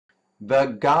The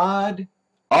God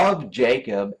of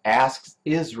Jacob asks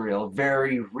Israel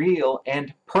very real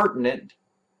and pertinent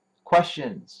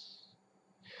questions.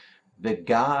 The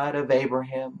God of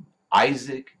Abraham,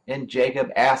 Isaac, and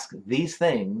Jacob asks these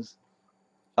things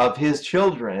of his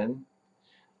children.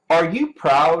 Are you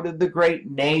proud of the great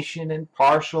nation and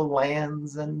partial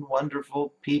lands and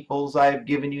wonderful peoples I have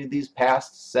given you these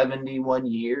past 71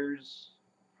 years?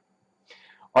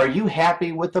 Are you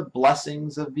happy with the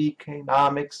blessings of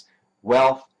economics,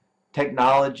 wealth,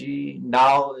 technology,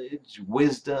 knowledge,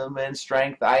 wisdom, and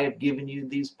strength I have given you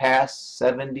these past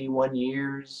 71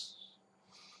 years?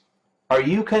 Are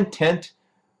you content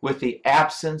with the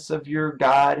absence of your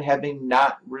God having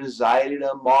not resided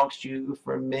amongst you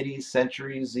for many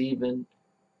centuries, even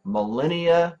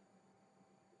millennia?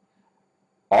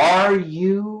 Are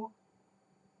you?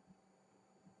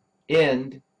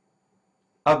 End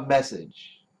of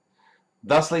message.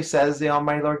 Thusly says the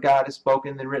Almighty Lord God has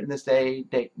spoken and written this day,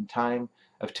 date, and time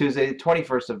of Tuesday, the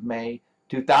 21st of May,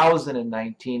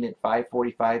 2019 at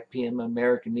 5:45 p.m.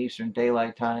 American Eastern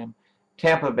Daylight Time,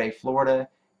 Tampa Bay, Florida,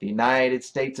 the United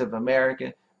States of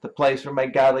America, the place where my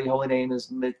godly holy name is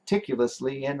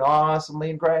meticulously and awesomely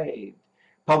engraved.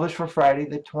 Published for Friday,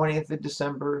 the 20th of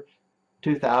December,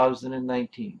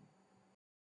 2019.